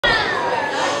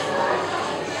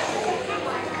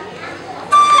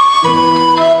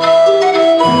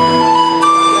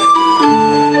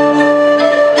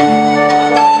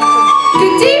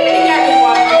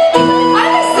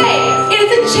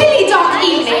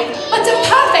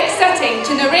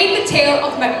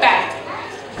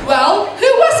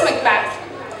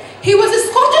He was a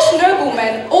Scottish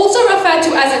nobleman, also referred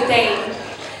to as a Dane.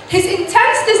 His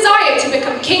intense desire to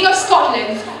become King of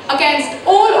Scotland, against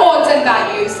all odds and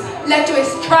values, led to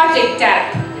his tragic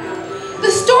death.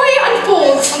 The story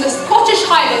unfolds on the Scottish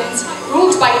Highlands,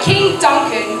 ruled by King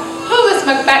Duncan, who was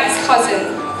Macbeth's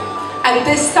cousin. At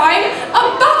this time,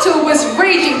 a battle was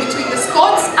raging between the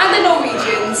Scots and the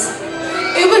Norwegians.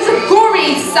 It was a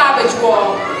gory, savage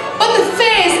war, but the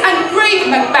fierce and brave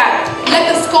Macbeth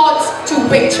led the Scots to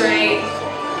victory.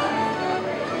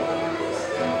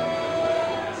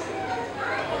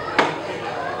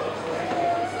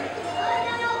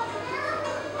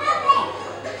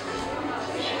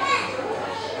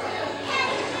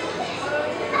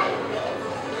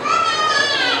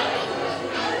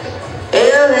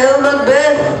 Hail,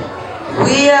 Macbeth!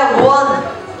 We have won!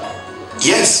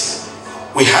 Yes,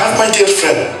 we have, my dear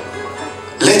friend.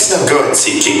 Let's now go and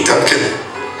see King Duncan.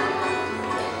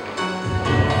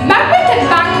 Macbeth and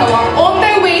Banquo are on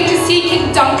their way to see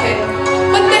King Duncan,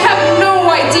 but they have no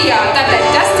idea that their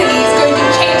destiny is going to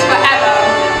change forever.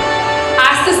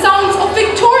 As the sounds of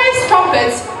victorious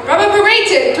trumpets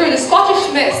reverberated through the Scottish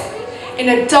mist, in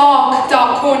a dark,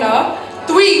 dark corner,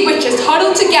 3 witches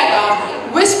huddled together,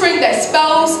 whispering their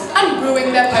spells and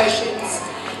brewing their potions.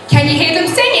 Can you hear them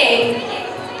singing?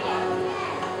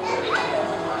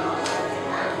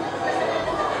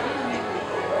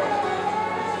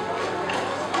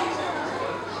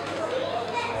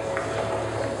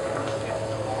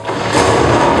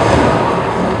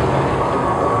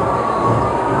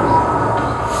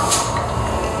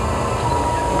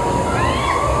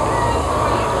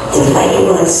 The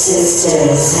wayward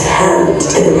sisters, hand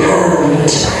in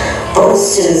hand,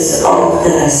 boasters of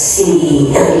the sea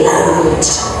and land,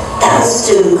 thus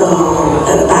do go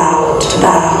about,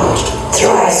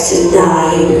 thrice to 9,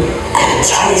 and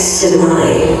thrice to 9,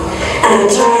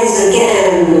 and thrice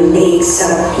again makes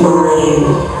up 9.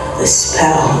 The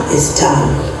spell is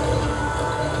done.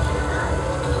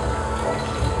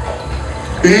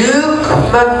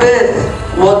 Look,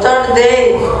 Macbeth, what are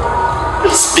they?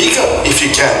 Speak up if you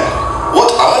can.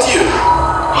 What are you?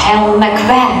 Hail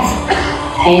Macbeth,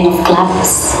 Thane of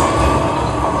gladness.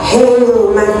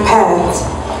 Hail Macbeth,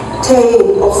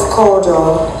 Thane of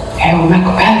Cawdor. Hail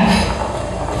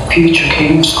Macbeth, future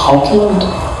King of Scotland.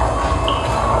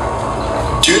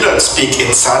 Do not speak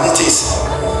insanities.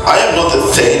 I am not the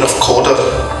Thane of Cawdor.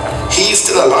 He is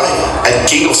still alive and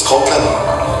King of Scotland.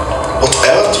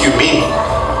 Whatever do you mean?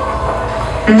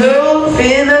 No,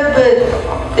 fear Macbeth.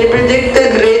 They predict the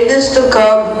greatness to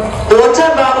come. What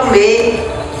about me?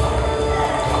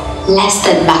 Less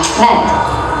than Macbeth,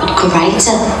 but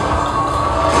greater.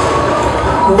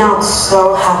 Not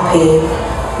so happy,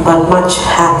 but much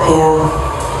happier.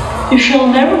 You shall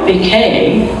never be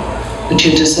king, but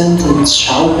your descendants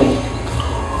shall be.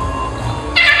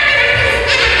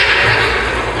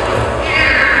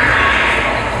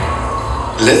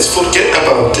 Let's forget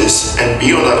about this and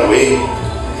be on our way.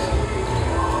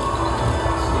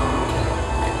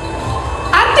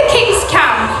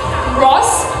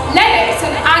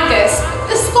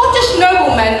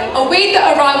 Await the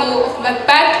arrival of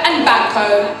Macbeth and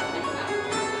Banquo.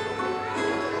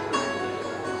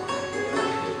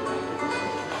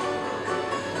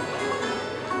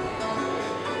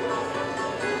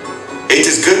 It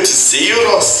is good to see you,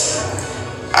 Ross,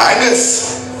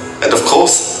 Angus, and of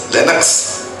course,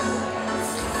 Lennox.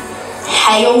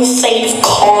 Hail, Thane of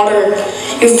Cawdor,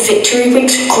 your victory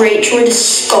brings great joy to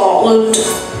Scotland.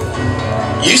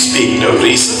 You speak no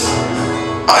reason.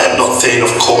 I am not Thane of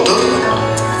Cawdor.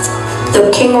 The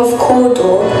King of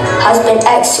Cawdor has been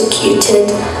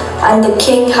executed, and the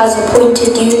King has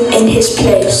appointed you in his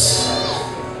place.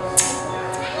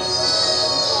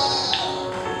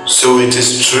 So it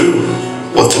is true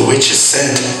what the witches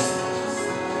said.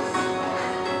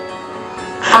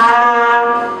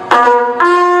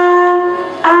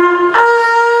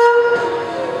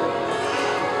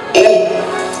 Oh,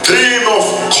 Thane of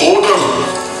Cawdor!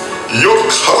 Your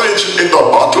courage in the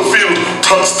battlefield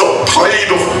touched the pride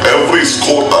of every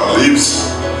Scot that lives.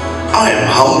 I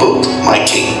am humbled, my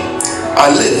king.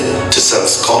 I live to serve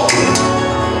Scotland.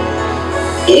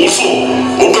 Also,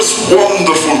 on this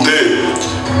wonderful day,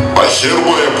 I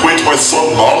hereby appoint my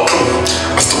son Malcolm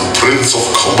as the Prince of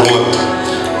Cumberland,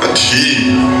 and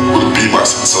he will be my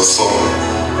successor.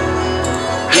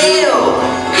 Hail!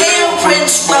 Hail,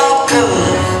 Prince Malcolm!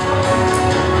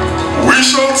 We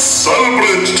shall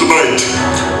celebrate tonight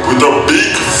with a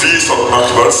big feast at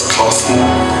Macbeth's castle.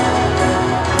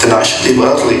 Then I should leave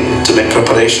early to make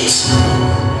preparations.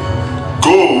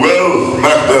 Go well,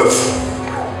 Macbeth.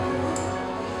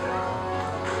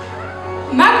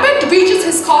 Macbeth reaches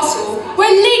his castle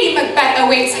where Lady Macbeth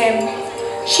awaits him.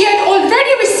 She had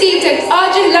already received an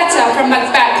urgent letter from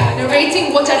Macbeth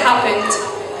narrating what had happened.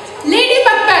 Lady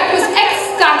Macbeth was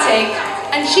ecstatic,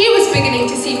 and she was beginning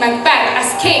to see Macbeth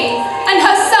as king and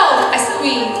herself as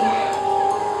queen.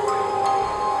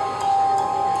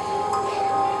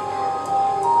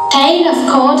 Thane of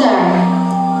Cawdor,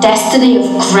 destiny of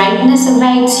greatness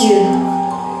awaits you.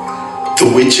 The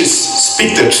witches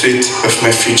speak the truth of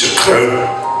my future crown,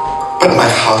 but my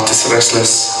heart is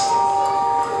restless.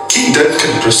 King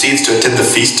Duncan proceeds to attend the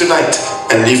feast tonight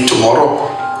and leave tomorrow.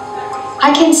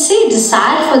 I can see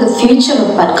desire for the future,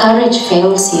 but courage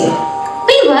fails you.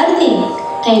 Be worthy,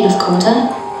 Thane of Cawdor.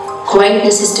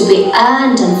 Greatness is to be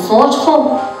earned and fought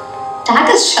for.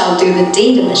 Daggers shall do the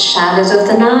deed in the shadows of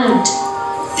the night.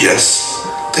 Yes,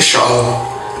 they shall,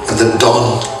 and the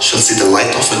dawn shall see the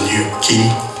light of a new king.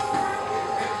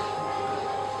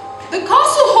 The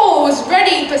castle hall was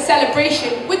ready for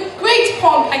celebration with great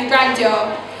pomp and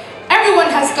grandeur. Everyone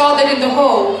has gathered in the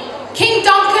hall. King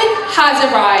Duncan has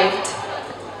arrived.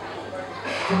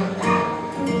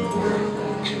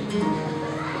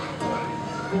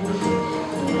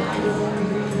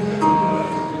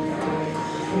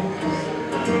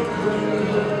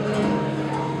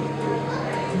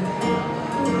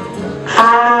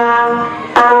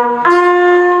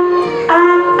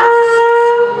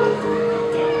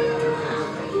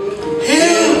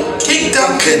 Hail, King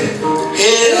Duncan!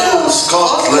 Hail,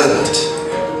 Scotland!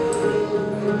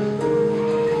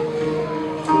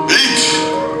 Eat,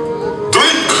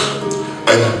 drink,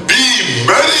 and be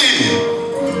merry!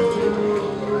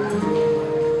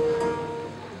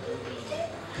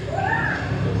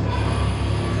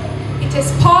 It is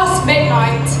past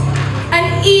midnight.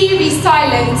 An eerie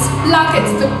silence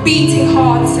blankets the beating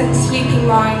hearts and sleeping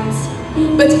minds.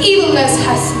 But evilness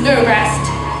has no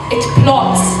rest. It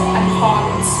plots and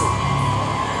haunts.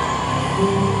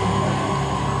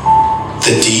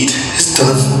 The deed is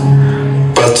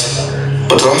done, but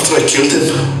after I killed him,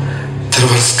 there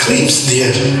were screams in the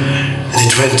air, and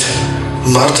it went,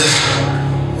 murder,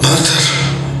 murder.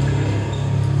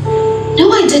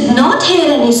 No, I did not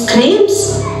hear any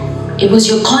screams. It was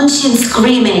your conscience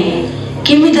screaming.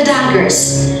 Give me the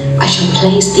daggers. I shall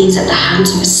place these at the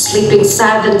hands of his sleeping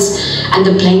servants, and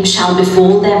the blame shall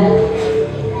befall them.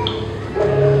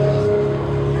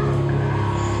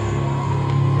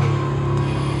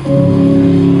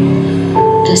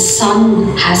 The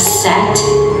sun has set.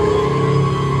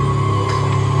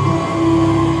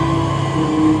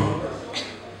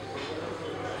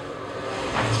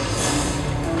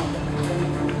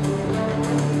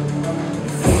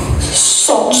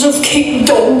 Sons of King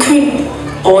Duncan,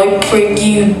 I bring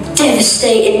you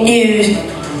devastating news.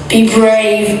 Be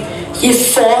brave. Your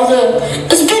father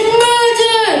has been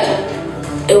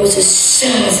murdered. It was his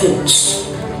servants.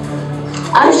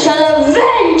 I shall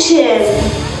avenge him.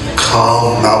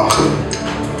 Calm, Malcolm.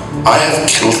 I have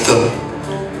killed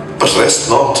them, but rest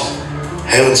not.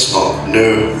 Heavens not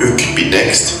know who could be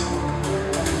next.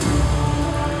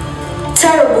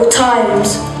 Terrible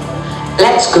times.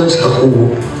 Let's go to the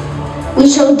hall. We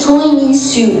shall join you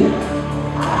soon.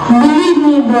 Believe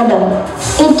me, brother,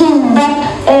 it is but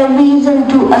a reason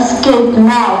to escape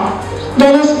now.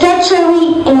 There is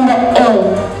treachery in the air.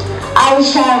 I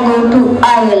shall go to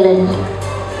Ireland.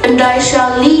 And I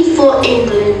shall leave for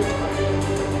England.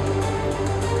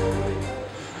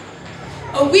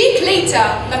 A week later,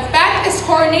 Macbeth is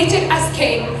coronated as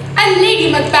king, and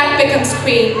Lady Macbeth becomes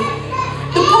queen.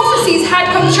 The prophecies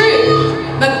had come true.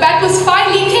 Macbeth was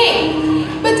finally king.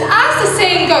 But as the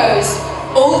saying goes,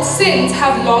 old sins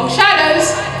have long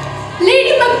shadows.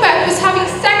 Lady Macbeth was having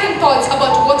second thoughts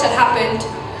about what had happened.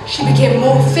 She became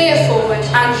more fearful and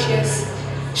anxious.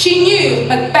 She knew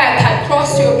Macbeth had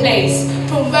crossed to a place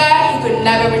from where he could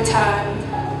never return.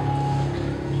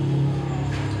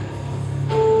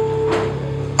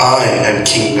 I am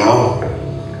king now,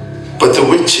 but the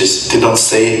witches did not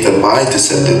say that my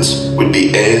descendants would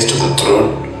be heirs to the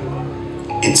throne.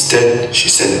 Instead, she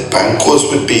said Banquo's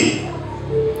would be.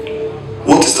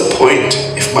 What is the point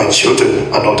if my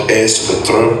children are not heirs to the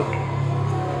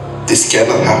throne? This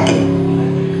cannot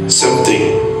happen.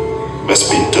 Something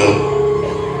must be done.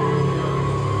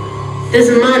 There's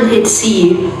a man here to see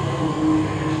you.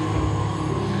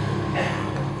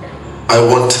 I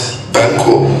want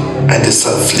Banquo and his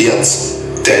son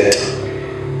Fleance dead.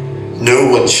 No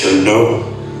one shall know,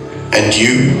 and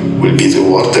you will be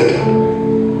rewarded.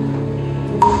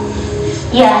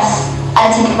 Yes, I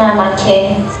declare my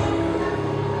king.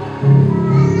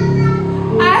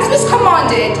 As was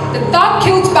commanded, the thug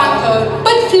killed Banquo,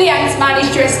 but Fleance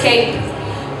managed to escape.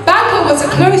 Banquo was a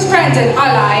close friend and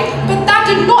ally, but that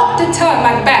did not deter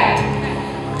Macbeth.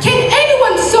 Can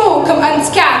anyone's soul come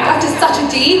unscathed after such a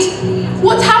deed?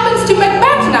 What happens to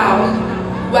Macbeth now?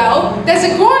 Well, there's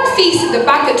a grand feast at the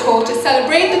banquet hall to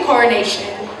celebrate the coronation.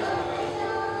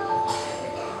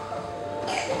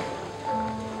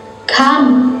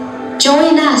 Come,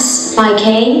 join us, my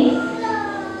king.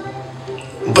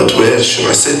 But where should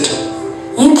I sit?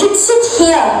 You can sit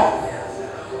here.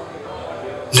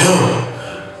 No,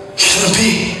 cannot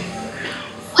be.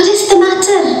 What is the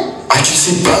matter? I can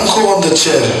see Banquo on the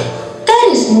chair.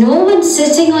 There is no one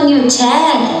sitting on your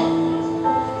chair.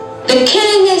 The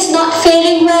king is not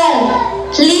feeling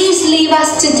well. Please leave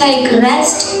us to take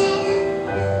rest.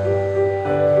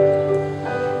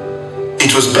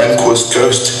 It was Banquo's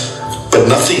ghost, but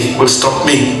nothing will stop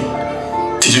me.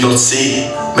 Did you not see?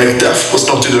 Macbeth was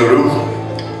not in the room.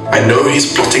 I know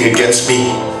he's plotting against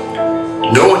me.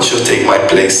 No one shall take my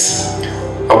place.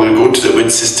 I will go to the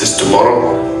Witch Sisters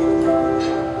tomorrow.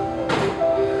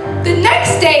 The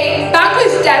next day,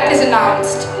 Banquo's death is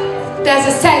announced. There's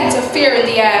a sense of fear in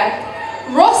the air.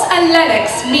 Ross and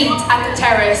Lennox meet at the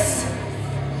terrace.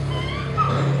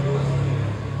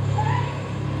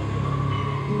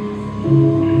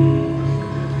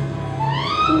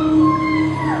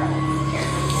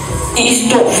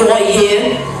 He's not right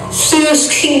here.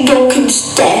 First King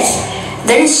Duncan's death,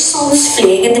 then his sons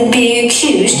fleeing and then being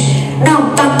accused.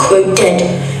 Now Banquo dead,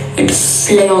 and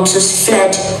Fleance has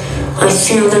fled. I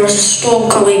feel there is a storm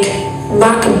coming.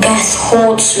 Macbeth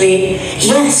haunts me.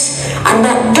 Yes, and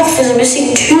Macduff is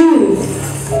missing too.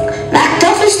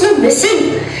 Macduff is not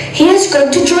missing. He has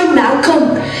gone to join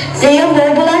Malcolm. They are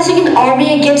mobilizing an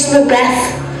army against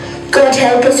Macbeth. God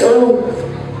help us all.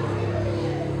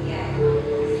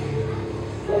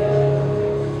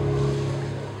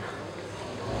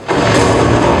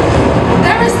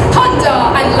 There is thunder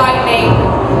and lightning.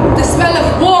 The smell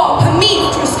of war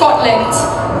permeates through Scotland.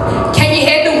 Can you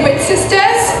hear the Witch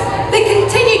Sisters? They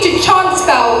continue to chant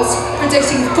spells,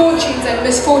 predicting fortunes and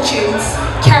misfortunes,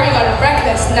 carrying on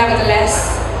reckless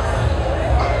nevertheless.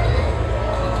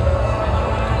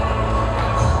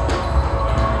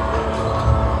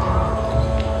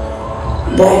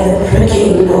 By the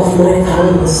pricking of my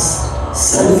thumbs,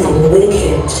 something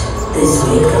wicked this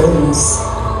way comes.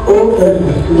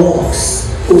 Open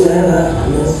locks, whoever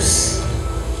knocks.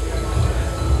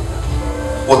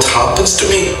 What happens to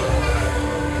me?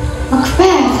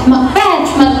 Macbeth,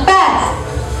 Macbeth, Macbeth.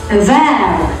 There,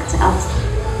 Macduff.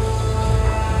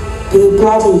 Be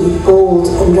bloody, bold,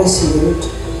 and resolute.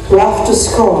 Laugh to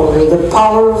scorn the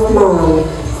power of man,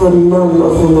 for none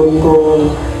of them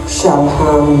unborn shall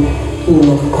harm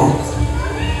Macbeth.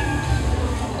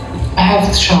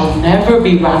 Macbeth shall never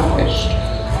be vanquished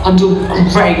until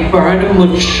great burning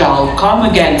which shall come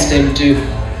against him to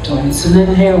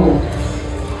Dunsinane Hill.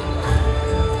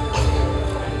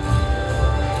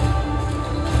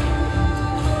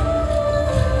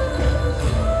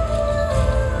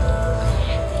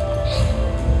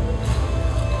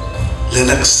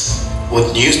 Lennox,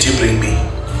 what news do you bring me?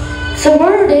 The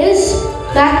word is,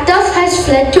 Macduff has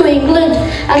fled to England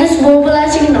and is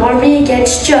mobilizing an army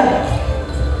against you.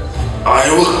 I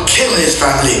will kill his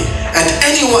family and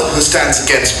anyone who stands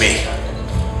against me.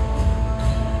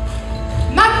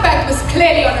 Macbeth was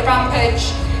clearly on a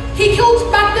rampage. He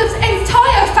killed Macduff's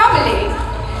entire family.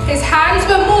 His hands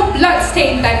were more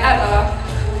blood-stained than ever.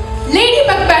 Lady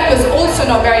Macbeth was also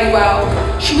not very well.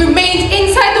 She remained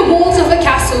inside the walls of the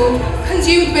castle,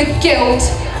 consumed with guilt,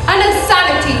 and her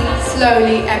sanity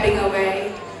slowly ebbing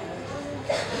away.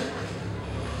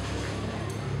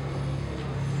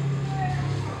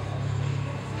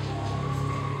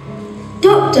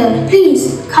 Doctor,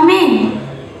 please, come in.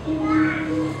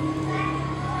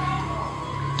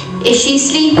 Is she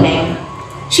sleeping?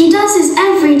 She does this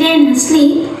every day in her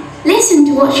sleep. Listen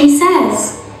to what she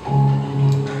says.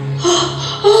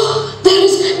 Oh,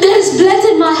 there is blood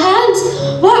in my hands.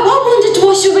 Why won't it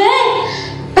wash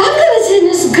away? Banquo is in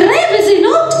his grave, is he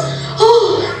not?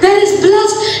 Oh, there is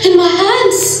blood in my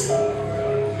hands.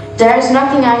 There is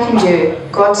nothing I can do.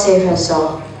 God save her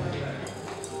soul.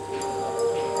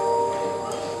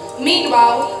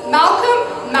 Meanwhile,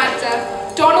 Malcolm,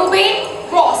 Macduff,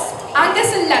 Donalbain, Ross,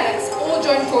 Angus and Lennox all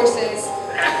joined forces.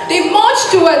 They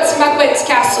marched towards Macbeth's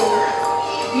castle.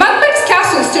 Macbeth's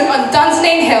castle stood on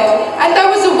Dunsinane Hill, and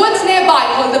there was a woods nearby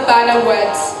called the Burnham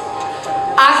Woods.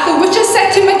 As the witches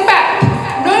said to Macbeth,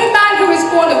 no man who is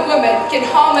born of woman can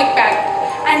harm Macbeth,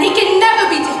 and he can never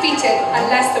be defeated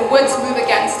unless the woods move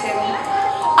against him.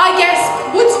 I guess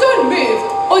woods don't move,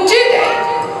 or do they?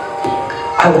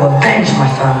 I will avenge my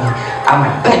family, and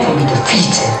Macbeth will be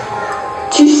defeated.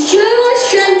 To show our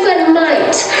strength and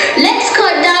might,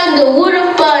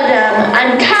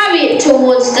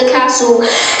 castle.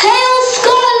 Hail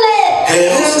Scotland!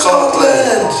 Hail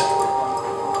Scotland!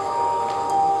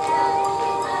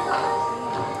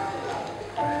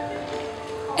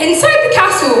 Inside the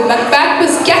castle, Macbeth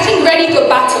was getting ready for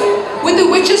battle, with the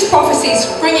witches' prophecies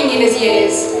ringing in his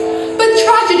ears. But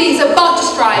tragedy is about to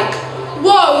strike.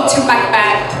 Woe to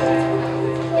Macbeth!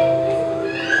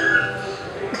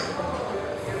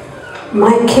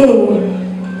 My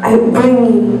king, I bring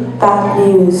you bad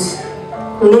news.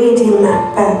 Lady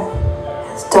Macbeth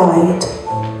has died.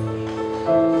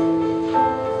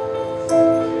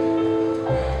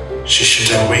 She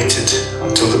should have waited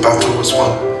until the battle was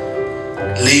won.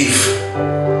 Leave.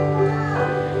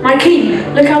 My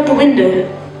king, look out the window.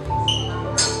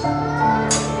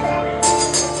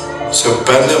 So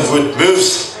band of wood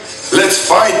moves. Let's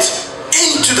fight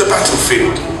into the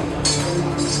battlefield.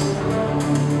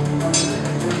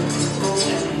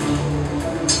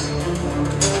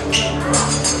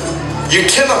 You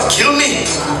cannot kill me.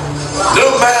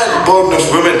 No man born of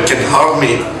woman can harm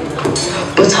me.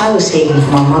 But I was taken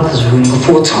from my mother's room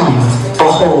before time.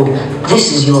 Behold,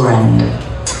 this is your end.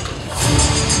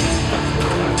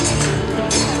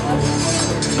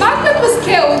 Macbeth was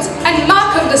killed, and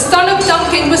Malcolm, the son of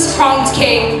Duncan, was crowned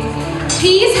king.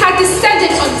 Peace had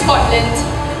descended on Scotland.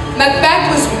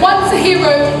 Macbeth was once a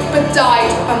hero, but died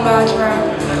a murderer.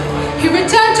 He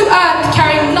returned to earth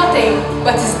carrying nothing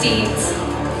but his deeds.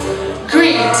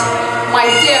 Greed, my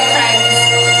dear friends,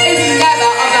 is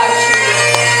never a virtue.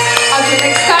 Until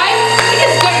next time, it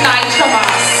is good night from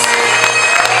us.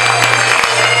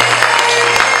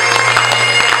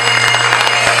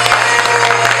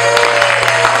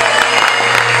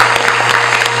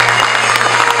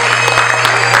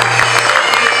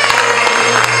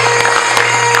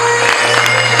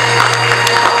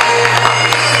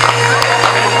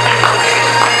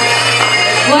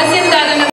 Wasn't that